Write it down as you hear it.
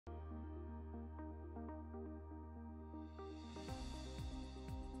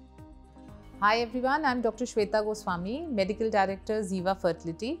Hi everyone, I'm Dr. Shweta Goswami, Medical Director, Zeeva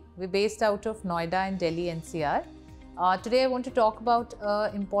Fertility. We're based out of Noida and Delhi NCR. Today I want to talk about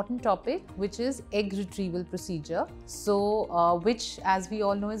an important topic, which is egg retrieval procedure. Which as we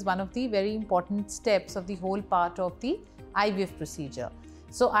all know is one of the very important steps of the whole part of the IVF procedure.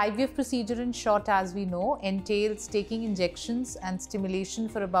 So IVF procedure in short, as we know, entails taking injections and stimulation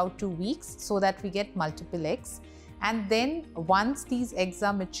for about 2 weeks so that we get multiple eggs. And then once these eggs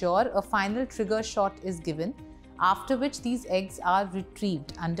are mature, a final trigger shot is given, after which these eggs are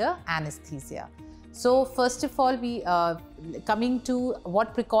retrieved under anesthesia. So first of all, we coming to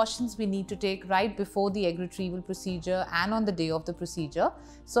what precautions we need to take right before the egg retrieval procedure and on the day of the procedure.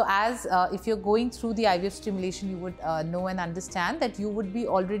 So as if you're going through the IVF stimulation, you would know and understand that you would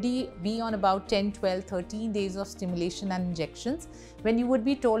already be on about 10, 12, 13 days of stimulation and injections when you would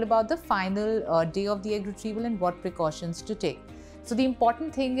be told about the final day of the egg retrieval and what precautions to take. So the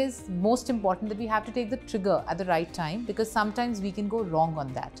important thing is, most important, that we have to take the trigger at the right time, because sometimes we can go wrong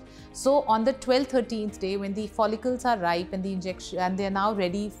on that. So on the 12th, 13th day, when the follicles are ripe and the injection and they are now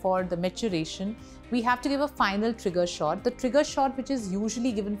ready for the maturation, we have to give a final trigger shot. The trigger shot, which is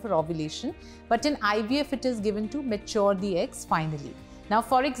usually given for ovulation, but in IVF it is given to mature the eggs finally. Now,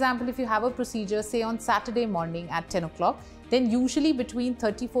 for example, if you have a procedure, say on Saturday morning at 10 o'clock, then usually between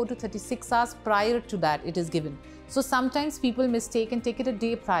 34 to 36 hours prior to that it is given. So sometimes people mistake and take it a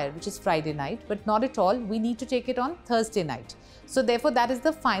day prior, which is Friday night, but not at all. We need to take it on Thursday night. So therefore, that is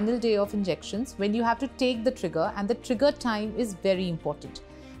the final day of injections when you have to take the trigger, and the trigger time is very important.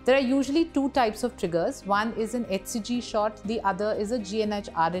 There are usually two types of triggers. One is an HCG shot, the other is a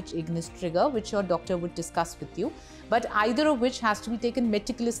GnRH Ignis trigger, which your doctor would discuss with you. But either of which has to be taken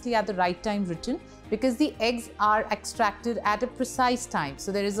meticulously at the right time written, because the eggs are extracted at a precise time.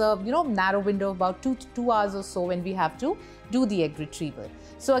 So there is a narrow window of about 2 hours or so when we have to do the egg retrieval.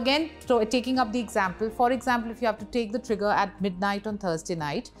 So again, taking up the example, for example, if you have to take the trigger at midnight on Thursday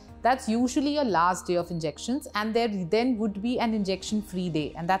night, that's usually your last day of injections, and there then would be an injection-free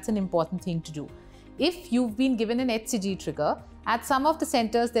day, and that's an important thing to do. If you've been given an HCG trigger, at some of the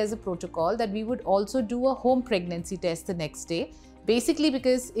centers there's a protocol that we would also do a home pregnancy test the next day, basically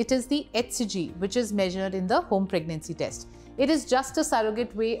because it is the HCG which is measured in the home pregnancy test. It is just a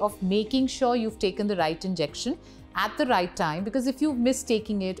surrogate way of making sure you've taken the right injection at the right time, because if you've missed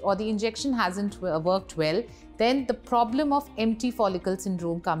taking it or the injection hasn't worked well, then the problem of empty follicle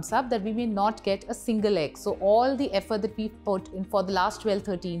syndrome comes up, that we may not get a single egg. So all the effort that we've put in for the last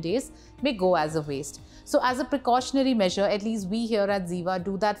 12-13 days may go as a waste. So as a precautionary measure, at least we here at Zeeva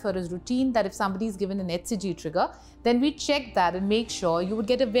do that for a routine, that if somebody is given an HCG trigger, then we check that and make sure you would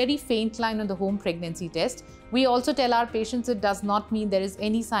get a very faint line on the home pregnancy test. We also tell our patients it does not mean there is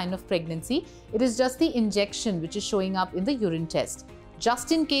any sign of pregnancy. It is just the injection which is showing up in the urine test.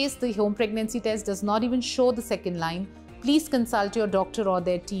 Just in case the home pregnancy test does not even show the second line, please consult your doctor or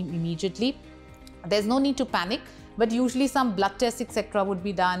their team immediately. There's no need to panic, but usually some blood tests, etc. would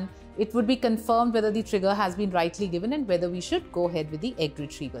be done. It would be confirmed whether the trigger has been rightly given and whether we should go ahead with the egg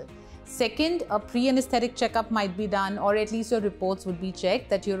retrieval. Second, a pre-anesthetic checkup might be done, or at least your reports would be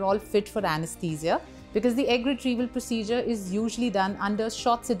checked that you're all fit for anesthesia, because the egg retrieval procedure is usually done under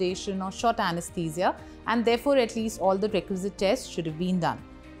short sedation or short anesthesia, and therefore at least all the requisite tests should have been done.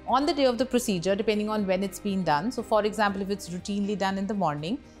 On the day of the procedure, depending on when it's been done, so for example, if it's routinely done in the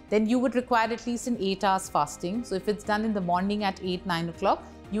morning, then you would require at least an 8 hours fasting. So if it's done in the morning at 8-9 o'clock,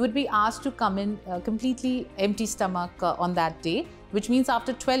 you would be asked to come in completely empty stomach on that day, which means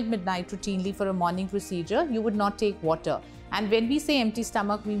after 12 midnight routinely for a morning procedure, you would not take water. And when we say empty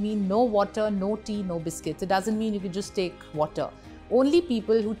stomach, we mean no water, no tea, no biscuits. It doesn't mean you can just take water. Only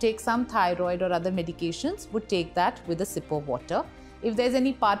people who take some thyroid or other medications would take that with a sip of water. If there's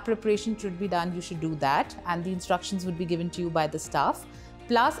any part preparation should be done, you should do that, and the instructions would be given to you by the staff.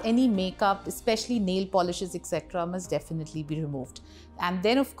 Plus any makeup, especially nail polishes, etc. must definitely be removed. And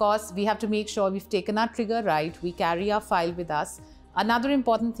then of course, we have to make sure we've taken our trigger right, we carry our file with us. Another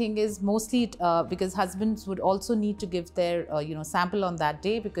important thing is mostly because husbands would also need to give their sample on that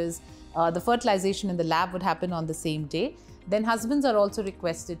day, because the fertilization in the lab would happen on the same day. Then husbands are also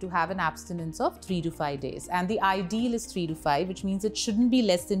requested to have an abstinence of 3 to 5 days, and the ideal is 3 to 5, which means it shouldn't be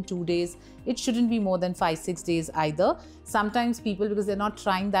less than 2 days. It shouldn't be more than 5-6 days either. Sometimes people, because they're not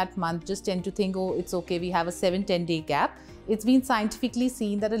trying that month, just tend to think, oh, it's okay, we have a 7-10 day gap. It's been scientifically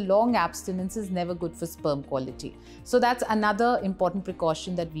seen that a long abstinence is never good for sperm quality. So that's another important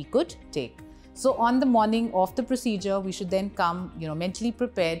precaution that we could take. So on the morning of the procedure, we should then come, mentally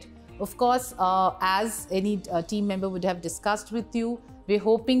prepared. Of course, as any team member would have discussed with you, we're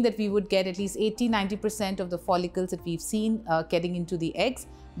hoping that we would get at least 80-90% of the follicles that we've seen getting into the eggs.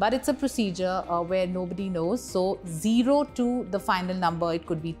 but it's a procedure where nobody knows. So 0 to the final number, it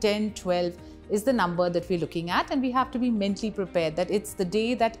could be 10, 12, is the number that we're looking at, and we have to be mentally prepared that it's the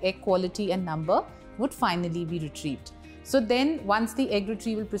day that egg quality and number would finally be retrieved. So then once the egg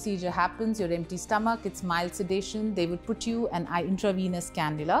retrieval procedure happens, your empty stomach, it's mild sedation, they would put you an intravenous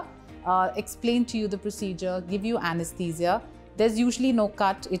cannula, explain to you the procedure, give you anesthesia. There's usually no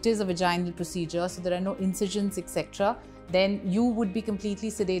cut, it is a vaginal procedure, so there are no incisions, etc. Then you would be completely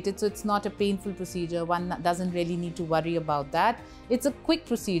sedated, so it's not a painful procedure. One doesn't really need to worry about that. It's a quick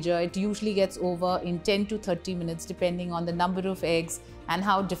procedure. It usually gets over in 10 to 30 minutes depending on the number of eggs and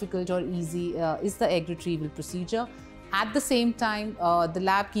how difficult or easy is the egg retrieval procedure. At the same time, the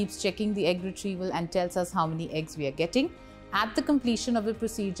lab keeps checking the egg retrieval and tells us how many eggs we are getting. At the completion of the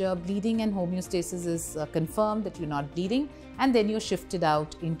procedure, bleeding and homeostasis is confirmed that you're not bleeding, and then you're shifted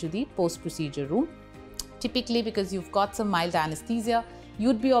out into the post-procedure room. Typically, because you've got some mild anesthesia,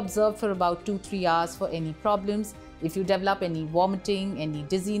 you'd be observed for about 2-3 hours for any problems. If you develop any vomiting, any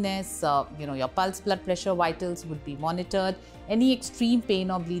dizziness, your pulse, blood pressure, vitals would be monitored. Any extreme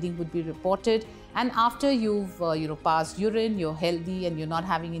pain or bleeding would be reported. And after you've passed urine, you're healthy and you're not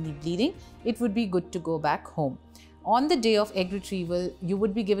having any bleeding, it would be good to go back home. On the day of egg retrieval, you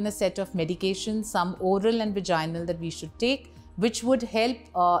would be given a set of medications, some oral and vaginal, that we should take, which would help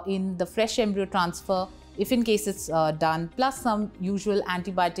in the fresh embryo transfer if in case it's done, plus some usual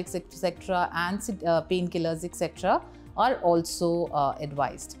antibiotics, etc., and painkillers, etc., are also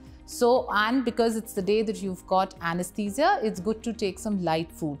advised. So, and because it's the day that you've got anesthesia, it's good to take some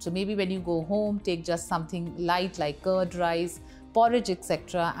light food. So maybe when you go home, take just something light like curd, rice, porridge,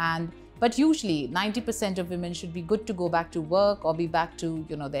 etc. But usually 90% of women should be good to go back to work or be back to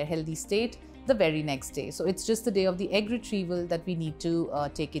their healthy state the very next day. So it's just the day of the egg retrieval that we need to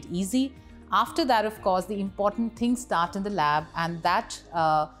take it easy. After that, of course, the important things start in the lab, and that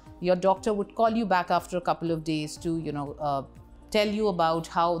your doctor would call you back after a couple of days to tell you about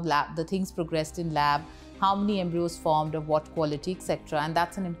how the things progressed in lab, how many embryos formed, of what quality, etc. And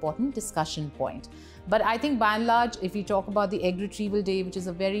that's an important discussion point. But I think by and large, if we talk about the egg retrieval day, which is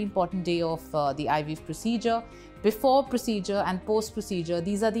a very important day of the IVF procedure, before procedure and post procedure,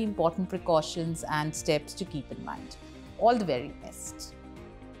 these are the important precautions and steps to keep in mind. All the very best.